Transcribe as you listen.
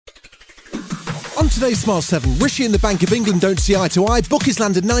On today's Smart 7, Rishi and the Bank of England don't see eye to eye, bookies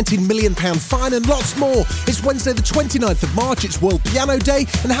land a £19 million fine and lots more. It's Wednesday the 29th of March, it's World Piano Day,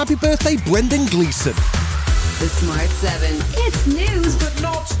 and happy birthday Brendan Gleeson. The Smart 7, it's news, but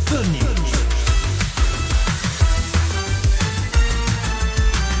Not the news.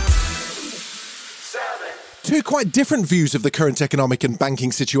 Two quite different views of the current economic and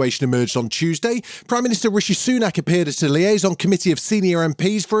banking situation emerged on Tuesday. Prime Minister Rishi Sunak appeared at a liaison committee of senior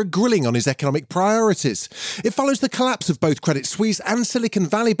MPs for a grilling on his economic priorities. It follows the collapse of both Credit Suisse and Silicon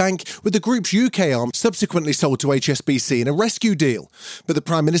Valley Bank, with the group's UK arm subsequently sold to HSBC in a rescue deal. But the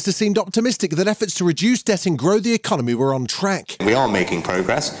Prime Minister seemed optimistic that efforts to reduce debt and grow the economy were on track. We are making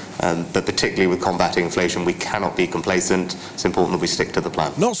progress, but particularly with combating inflation, we cannot be complacent. It's important that we stick to the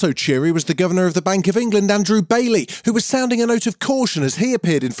plan. Not so cheery was the Governor of the Bank of England, Andrew Bailey, who was sounding a note of caution as he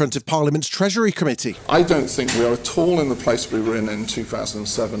appeared in front of Parliament's Treasury Committee. I don't think we are at all in the place we were in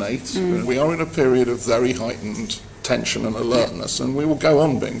 2007-8. We are in a period of very heightened tension and alertness, and we will go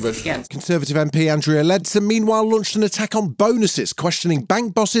on being vigilant. Conservative MP Andrea Leadsom meanwhile launched an attack on bonuses, questioning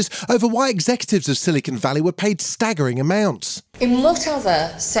bank bosses over why executives of Silicon Valley were paid staggering amounts. In what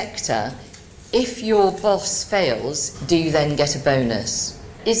other sector, if your boss fails, do you then get a bonus?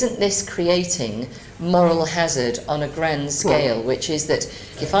 Isn't this creating moral hazard on a grand scale, which is that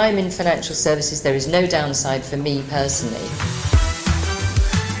if I'm in financial services, there is no downside for me personally?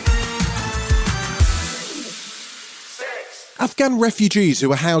 Afghan refugees who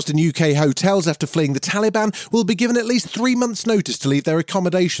were housed in UK hotels after fleeing the Taliban will be given at least 3 months' notice to leave their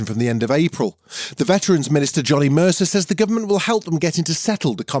accommodation from the end of April. The Veterans Minister Johnny Mercer says the government will help them get into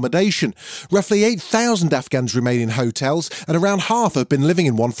settled accommodation. Roughly 8,000 Afghans remain in hotels, and around half have been living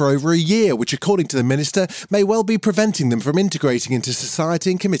in one for over a year, which, according to the minister, may well be preventing them from integrating into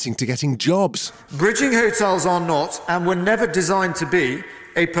society and committing to getting jobs. Bridging hotels are not, and were never designed to be,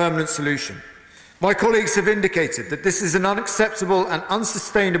 a permanent solution. My colleagues have indicated that this is an unacceptable and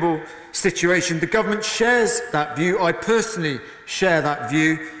unsustainable situation. The government shares that view. I personally share that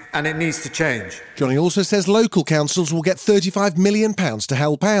view, and it needs to change. Johnny also says local councils will get £35 million to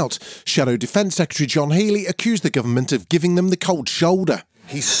help out. Shadow Defence Secretary John Healey accused the government of giving them the cold shoulder.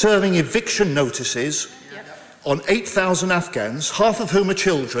 He's serving eviction notices on 8,000 Afghans, half of whom are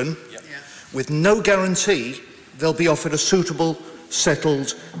children, with no guarantee they'll be offered a suitable,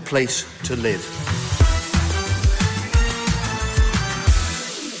 settled place to live.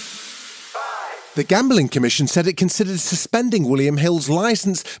 The Gambling Commission said it considered suspending William Hill's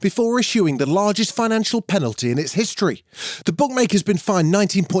licence before issuing the largest financial penalty in its history. The bookmaker's been fined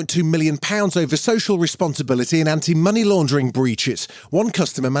 £19.2 million over social responsibility and anti-money laundering breaches. One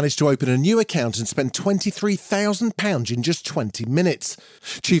customer managed to open a new account and spend £23,000 in just 20 minutes.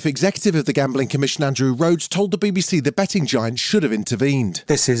 Chief Executive of the Gambling Commission, Andrew Rhodes, told the BBC the betting giant should have intervened.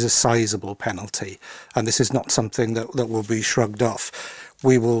 This is a sizable penalty, and this is not something that will be shrugged off.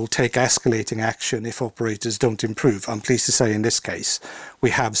 We will take escalating action if operators don't improve. I'm pleased to say in this case,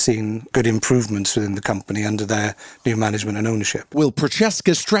 we have seen good improvements within the company under their new management and ownership. Will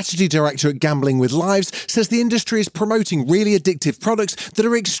Prochaska, Strategy Director at Gambling with Lives, says the industry is promoting really addictive products that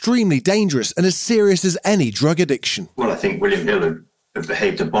are extremely dangerous and as serious as any drug addiction. Well, I think William Hill have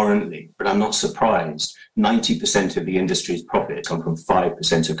behaved abhorrently, but I'm not surprised. 90% of the industry's profits come from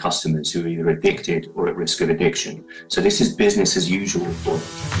 5% of customers who are either addicted or at risk of addiction. So this is business as usual for them.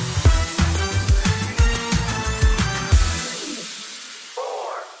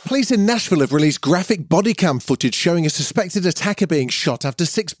 Police in Nashville have released graphic body cam footage showing a suspected attacker being shot after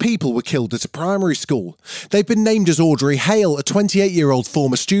 6 people were killed at a primary school. They've been named as Audrey Hale, a 28-year-old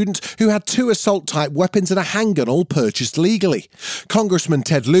former student who had 2 assault-type weapons and a handgun, all purchased legally. Congressman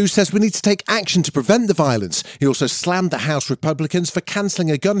Ted Lieu says we need to take action to prevent the violence. He also slammed the House Republicans for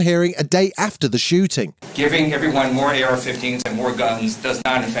cancelling a gun hearing a day after the shooting. Giving everyone more AR-15s and more guns does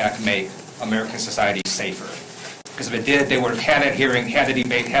not, in fact, make American society safer. Because if it did, they would have had that hearing, had the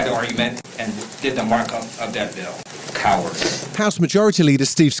debate, had the argument, and did the markup of that bill. Cowards. House Majority Leader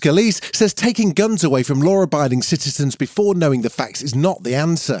Steve Scalise says taking guns away from law-abiding citizens before knowing the facts is not the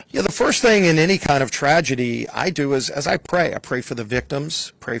answer. Yeah, the first thing in any kind of tragedy I do is, as I pray for the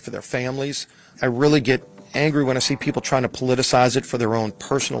victims, pray for their families. I really get angry when I see people trying to politicize it for their own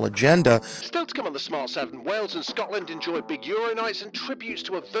personal agenda. Still to come on the Smart 7, Wales and Scotland enjoy big Euro nights and tributes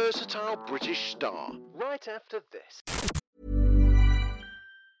to a versatile British star. Right after this.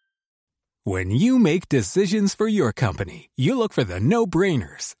 When you make decisions for your company, you look for the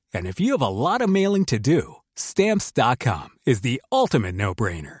no-brainers. And if you have a lot of mailing to do, Stamps.com is the ultimate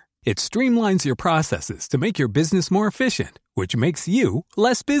no-brainer. It streamlines your processes to make your business more efficient, which makes you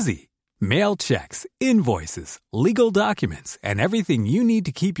less busy. Mail checks, invoices, legal documents, and everything you need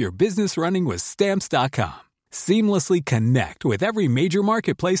to keep your business running with Stamps.com. Seamlessly connect with every major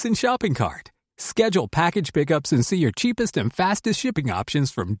marketplace and shopping cart. Schedule package pickups and see your cheapest and fastest shipping options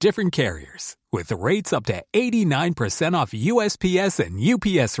from different carriers, with rates up to 89% off USPS and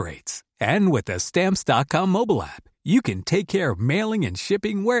UPS rates. And with the Stamps.com mobile app, you can take care of mailing and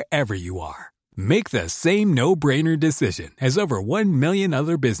shipping wherever you are. Make the same no-brainer decision as over 1 million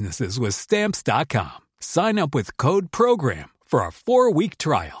other businesses with Stamps.com. Sign up with code PROGRAM for a 4-week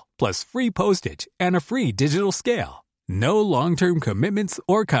trial, plus free postage and a free digital scale. No long-term commitments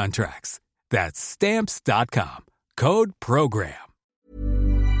or contracts. That's Stamps.com. Code PROGRAM.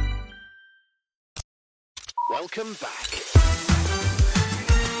 Welcome back.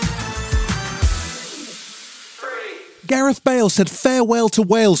 Gareth Bale said farewell to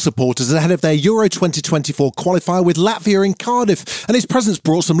Wales supporters ahead of their Euro 2024 qualifier with Latvia in Cardiff, and his presence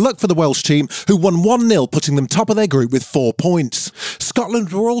brought some luck for the Welsh team, who won 1-0, putting them top of their group with 4 points.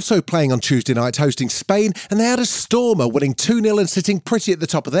 Scotland were also playing on Tuesday night, hosting Spain, and they had a stormer, winning 2-0 and sitting pretty at the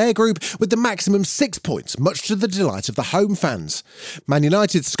top of their group with the maximum 6 points, much to the delight of the home fans. Man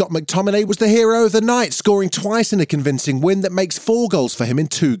United's Scott McTominay was the hero of the night, scoring twice in a convincing win that makes 4 goals for him in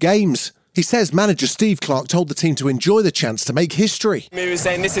 2 games. He says manager Steve Clarke told the team to enjoy the chance to make history. He was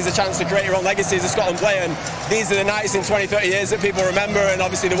saying this is a chance to create your own legacy as a Scotland player, and these are the nights in 20, 30 years that people remember, and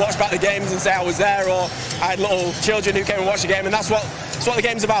obviously they watch back the games and say I was there, or I had little children who came and watched the game, and that's what the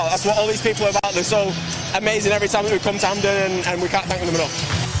game's about. That's what all these people are about. They're so amazing every time that we come to Hampden, and we can't thank them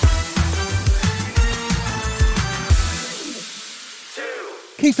enough.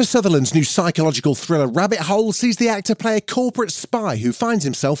 Kiefer Sutherland's new psychological thriller Rabbit Hole sees the actor play a corporate spy who finds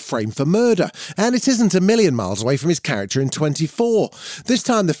himself framed for murder, and it isn't a million miles away from his character in 24. This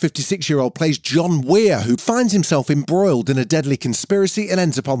time the 56-year-old plays John Weir, who finds himself embroiled in a deadly conspiracy and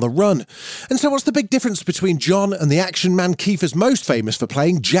ends up on the run. And so what's the big difference between John and the action man Kiefer's most famous for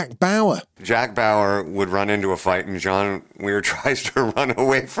playing, Jack Bauer? Jack Bauer would run into a fight and John Weir tries to run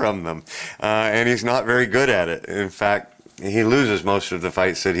away from them, and he's not very good at it. In fact, he loses most of the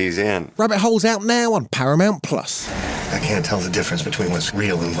fights that he's in. Rabbit Hole's out now on Paramount+. I can't tell the difference between what's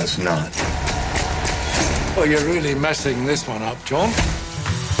real and what's not. Well, you're really messing this one up, John.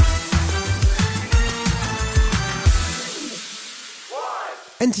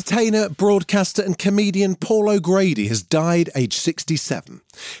 Entertainer, broadcaster and comedian Paul O'Grady has died aged 67.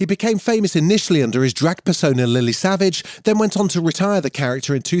 He became famous initially under his drag persona Lily Savage, then went on to retire the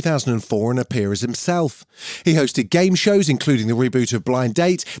character in 2004 and appear as himself. He hosted game shows including the reboot of Blind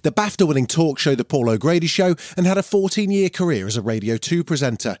Date, the BAFTA-winning talk show The Paul O'Grady Show, and had a 14-year career as a Radio 2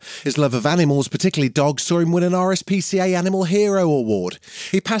 presenter. His love of animals, particularly dogs, saw him win an RSPCA Animal Hero Award.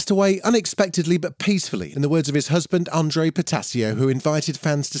 He passed away unexpectedly but peacefully, in the words of his husband Andre Patasio, who invited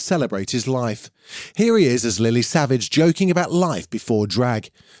fans to celebrate his life. Here he is as Lily Savage, joking about life before drag.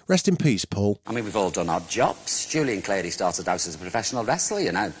 Rest in peace, Paul. I mean, we've all done odd jobs. Julian Clary started out as a professional wrestler,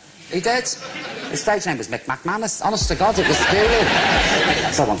 you know. He did. His stage name was Mick McManus. Honest to God, it was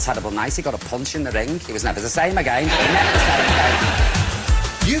serious. So one terrible night, he got a punch in the ring. He was never the same again. Never the same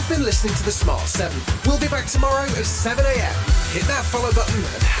again. You've been listening to The Smart 7. We'll be back tomorrow at 7 a.m. Hit that follow button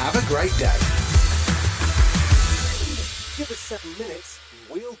and have a great day. Give us 7 minutes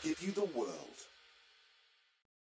and we'll give you the world.